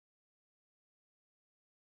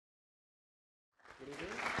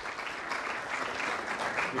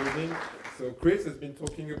Good evening. So Chris has been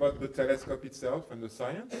talking about the telescope itself and the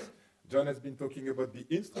science. John has been talking about the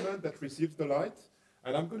instrument that receives the light.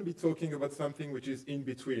 And I'm going to be talking about something which is in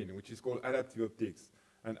between, which is called adaptive optics.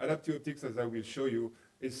 And adaptive optics, as I will show you,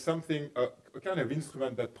 is something, a kind of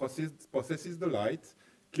instrument that processes the light,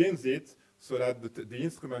 cleans it, so that the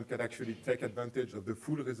instrument can actually take advantage of the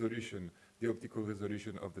full resolution, the optical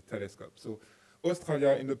resolution of the telescope. So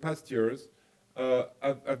Australia, in the past years,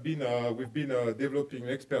 we've been developing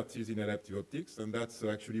expertise in adaptive optics, and that's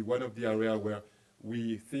actually one of the areas where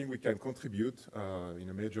we think we can contribute in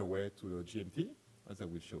a major way to the GMT, as I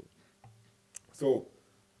will show. So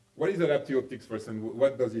what is adaptive optics first, and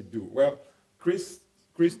what does it do? Well, Chris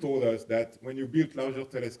told us that when you build larger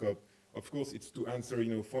telescope, of course, it's to answer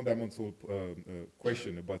fundamental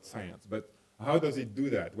question about science. But how does it do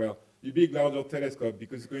that? Well, you build larger telescope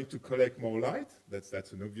because it's going to collect more light. That's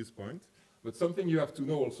an obvious point. But something you have to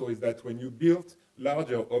know also is that when you build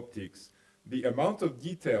larger optics, the amount of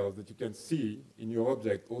details that you can see in your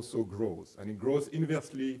object also grows, and it grows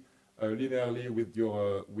inversely, linearly with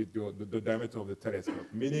the diameter of the telescope.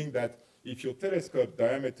 Meaning that if your telescope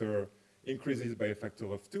diameter increases by a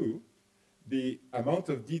factor of 2, the amount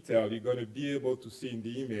of detail you're going to be able to see in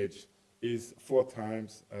the image is 4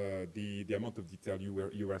 times the amount of detail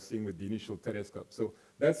you were seeing with the initial telescope. So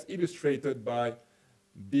that's illustrated by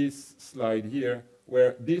this slide here,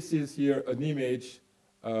 where this is here an image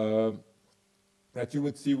that you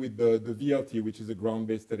would see with the VLT, which is a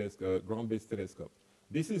ground-based telescope.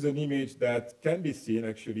 This is an image that can be seen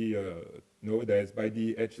actually nowadays by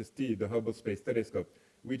the HST, the Hubble Space Telescope,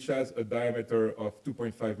 which has a diameter of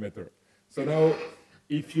 2.5 meters. So now,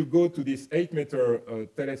 if you go to this 8-meter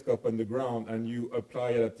telescope on the ground and you apply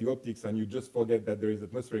adaptive optics and you just forget that there is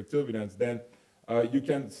atmospheric turbulence, then you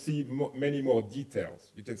can see many more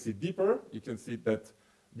details. You can see deeper. You can see that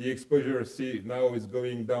the exposure now is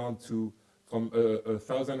going down to from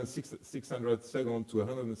 1,600 seconds to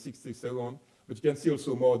 160 seconds, but you can see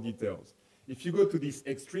also more details. If you go to this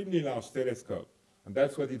extremely large telescope, and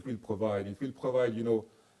that's what it will provide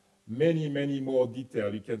many more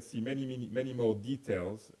detail. You can see many more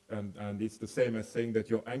details, and it's the same as saying that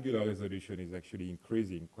your angular resolution is actually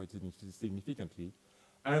increasing quite significantly.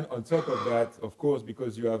 And on top of that, of course,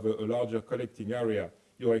 because you have a larger collecting area,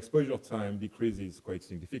 your exposure time decreases quite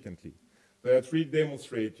significantly. So that really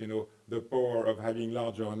demonstrates, the power of having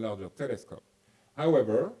larger and larger telescope.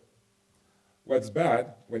 However, what's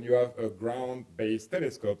bad when you have a ground-based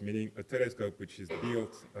telescope, meaning a telescope which is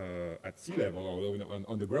built at sea level or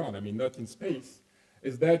on the ground, not in space,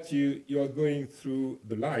 is that you are going through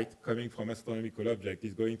the light coming from astronomical object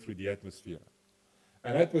is going through the atmosphere.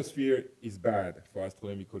 And atmosphere is bad for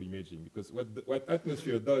astronomical imaging because what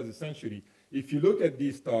atmosphere does essentially, if you look at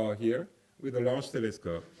this star here with a large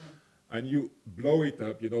telescope and you blow it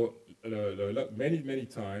up, many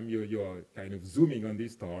times, you are kind of zooming on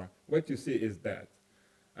this star, what you see is that.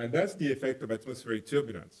 And that's the effect of atmospheric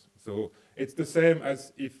turbulence. So it's the same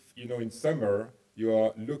as if, in summer, you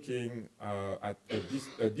are looking at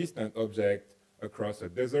a distant object across a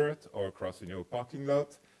desert or across a parking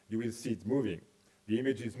lot, you will see it moving. The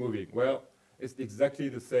image is moving. Well, it's exactly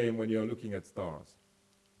the same when you're looking at stars.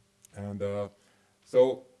 And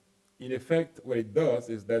so, in effect, what it does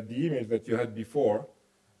is that the image that you had before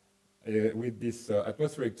with this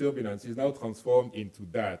atmospheric turbulence is now transformed into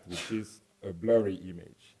that, which is a blurry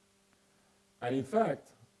image. And in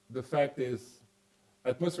fact, the fact is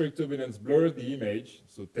atmospheric turbulence blurs the image,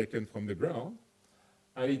 so taken from the ground,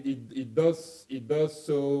 and it does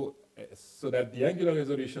so that the angular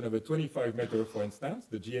resolution of a 25 meter, for instance,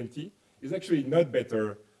 the GMT, is actually not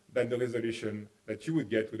better than the resolution that you would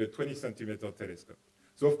get with a 20 centimeter telescope.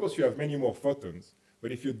 So of course you have many more photons,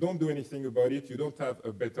 but if you don't do anything about it, you don't have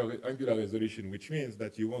a better angular resolution, which means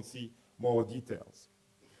that you won't see more details.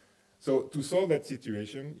 So to solve that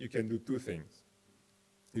situation, you can do 2 things.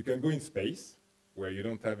 You can go in space, where you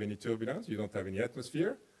don't have any turbulence, you don't have any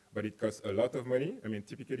atmosphere, but it costs a lot of money.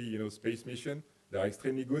 Typically, space mission, they are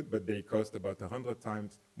extremely good, but they cost about 100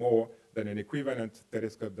 times more than an equivalent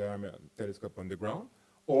telescope on the ground.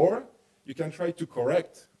 Or you can try to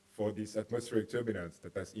correct for this atmospheric turbulence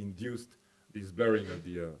that has induced this blurring of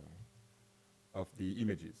the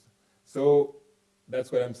images. So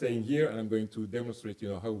that's what I'm saying here, and I'm going to demonstrate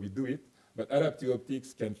how we do it. But adaptive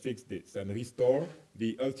optics can fix this and restore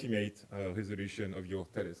the ultimate resolution of your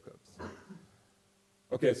telescopes.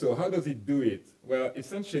 Okay, so how does it do it? Well,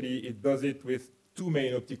 essentially, it does it with two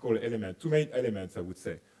main elements, I would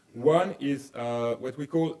say. One is what we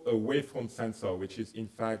call a wavefront sensor, which is, in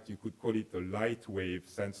fact, you could call it a light wave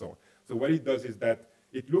sensor. So what it does is that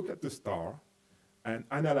it looks at the star and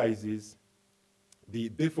analyzes the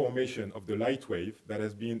deformation of the light wave that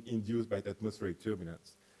has been induced by the atmospheric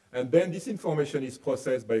turbulence. And then this information is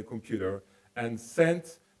processed by a computer and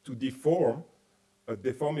sent to deform a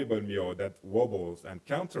deformable mirror that wobbles and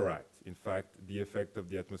counteracts, in fact, the effect of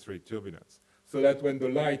the atmospheric turbulence. So that when the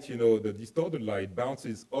light, the distorted light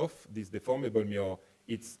bounces off this deformable mirror,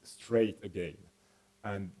 it's straight again,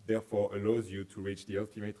 and therefore allows you to reach the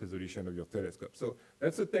ultimate resolution of your telescope. So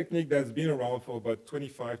that's a technique that's been around for about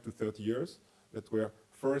 25 to 30 years, that were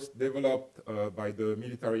first developed by the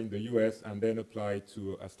military in the US and then applied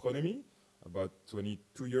to astronomy about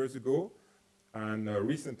 22 years ago. And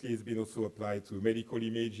recently it's been also applied to medical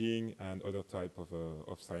imaging and other type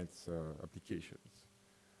of science applications.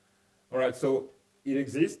 All right, so it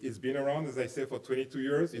exists. It's been around, as I say, for 22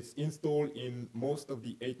 years. It's installed in most of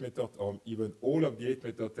the 8-meter, or even all of the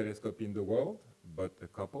 8-meter telescope in the world, but a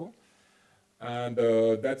couple. And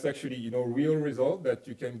that's actually, real result that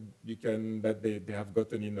that they have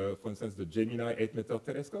gotten in, for instance, the Gemini 8-meter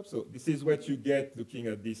telescope. So this is what you get looking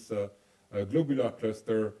at this globular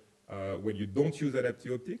cluster when you don't use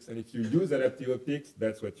adaptive optics. And if you use adaptive optics,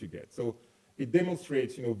 that's what you get. So it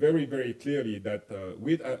demonstrates, very, very clearly that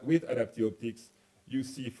with adaptive optics, you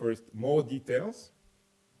see first more details,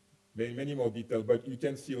 many more details, but you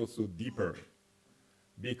can see also deeper.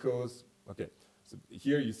 Because, okay, so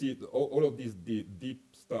here you see all of these deep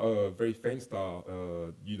star, very faint star,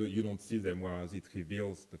 you don't see them, whereas it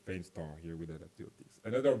reveals the faint star here with adaptive optics.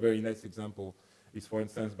 Another very nice example is, for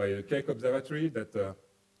instance, by the Keck Observatory that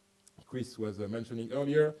Chris was mentioning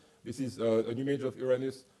earlier. This is an image of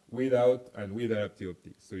Uranus without and with adaptive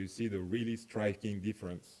optics. So you see the really striking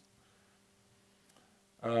difference.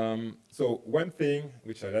 So one thing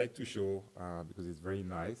which I like to show, because it's very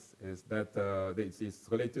nice, is that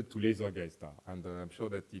it's related to laser guide star. And I'm sure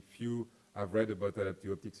that if you have read about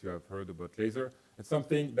adaptive optics, you have heard about laser. It's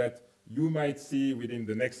something that you might see within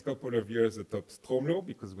the next couple of years atop Stromlo,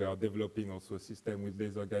 because we are developing also a system with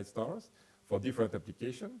laser guide stars for different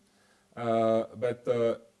applications. But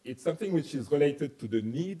it's something which is related to the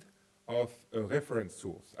need of a reference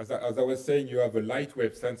source. As I was saying, you have a light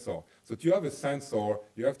wave sensor. So to have a sensor,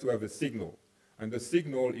 you have to have a signal. And the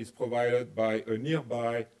signal is provided by a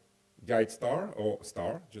nearby guide star, or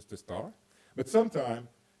star, just a star. But sometimes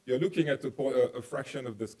you're looking at a fraction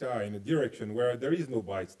of the sky in a direction where there is no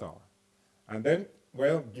bright star. And then,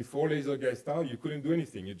 well, before laser guide star, you couldn't do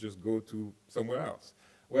anything. You just go to somewhere else.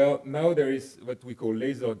 Well, now there is what we call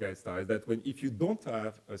laser guide star, is that if you don't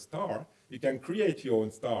have a star, you can create your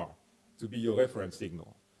own star to be your reference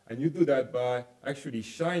signal. And you do that by actually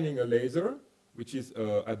shining a laser, which is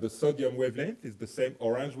at the sodium wavelength. It's the same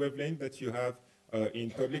orange wavelength that you have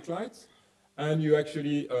in public lights. And you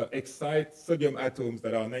actually excite sodium atoms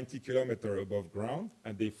that are 90 kilometers above ground,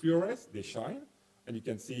 and they fluoresce, they shine, and you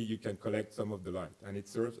can see you can collect some of the light, and it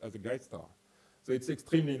serves as a guide star. So it's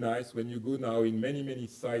extremely nice. When you go now in many, many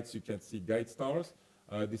sites, you can see guide stars.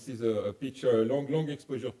 This is a picture, a long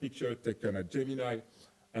exposure picture taken at Gemini.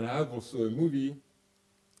 And I have also a movie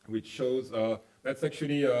which shows, that's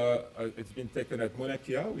actually, it's been taken at Mauna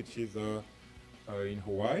Kea, which is in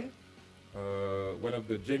Hawaii. One of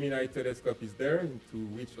the Gemini telescope is there, into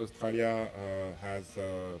which Australia has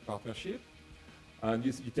a partnership. And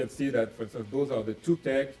you can see that, for instance, those are the two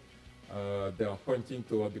Keck. They are pointing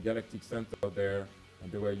toward the galactic center there,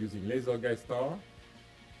 and they were using laser guide star.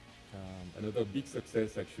 Another big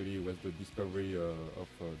success actually was the discovery of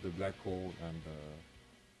the black hole and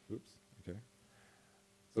oops, okay.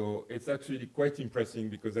 So it's actually quite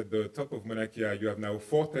impressive because at the top of Mauna Kea, you have now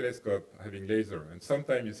 4 telescopes having laser, and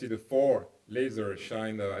sometimes you see the 4 lasers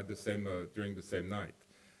shine at the same during the same night.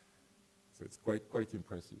 So it's quite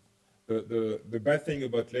impressive. The bad thing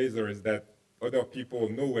about laser is that other people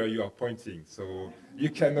know where you are pointing, so you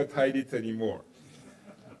cannot hide it anymore.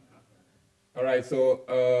 All right,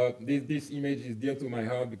 so this image is dear to my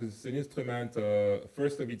heart because it's an instrument,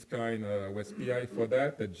 first of its kind, was PI for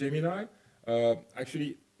that, at Gemini.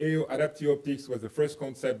 Actually, AO adaptive optics was the first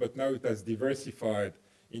concept, but now it has diversified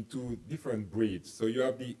into different breeds. So you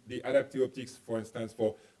have the adaptive optics, for instance,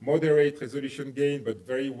 for moderate resolution gain, but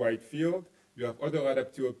very wide field. You have other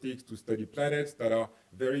adaptive optics to study planets that are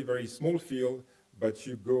very, very small field, but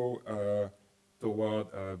you go toward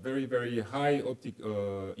very, very high optic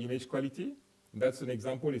image quality. And that's an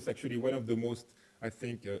example. It's actually one of the most, I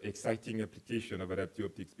think, exciting application of adaptive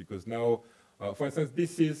optics, because now, for instance,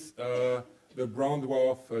 this is the brown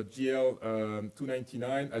dwarf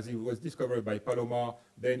GL299, as it was discovered by Palomar,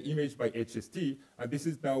 then imaged by HST, and this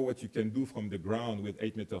is now what you can do from the ground with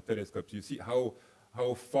 8-meter telescopes. You see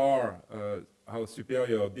how far, how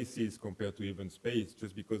superior this is compared to even space,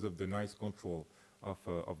 just because of the nice control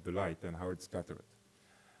of the light and how it's scattered.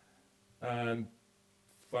 And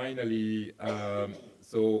finally,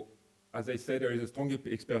 so as I said, there is a strong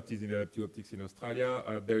expertise in adaptive optics in Australia.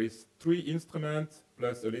 There is 3 instruments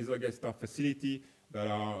plus a laser gauge star facility that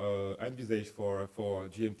are envisaged for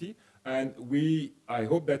GMT. And I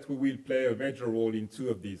hope that we will play a major role in 2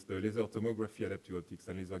 of these, the laser tomography adaptive optics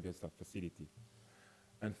and laser gauge star facility.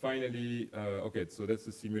 And finally, okay, so that's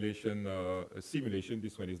a simulation.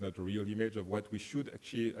 This one is not a real image of what we should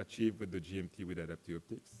achieve with the GMT with adaptive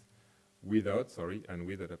optics. With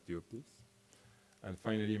adaptive optics. And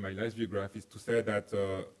finally, my last view graph is to say that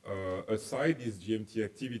aside this GMT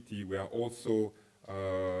activity, we are also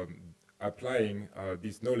applying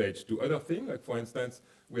this knowledge to other things. Like, for instance,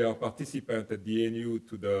 we are participant at the ANU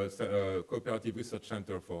to the Cooperative Research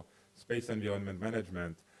Center for Space Environment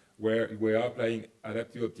Management, where we are applying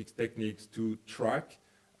adaptive optics techniques to track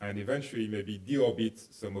and eventually maybe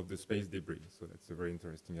deorbit some of the space debris. So that's a very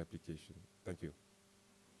interesting application. Thank you.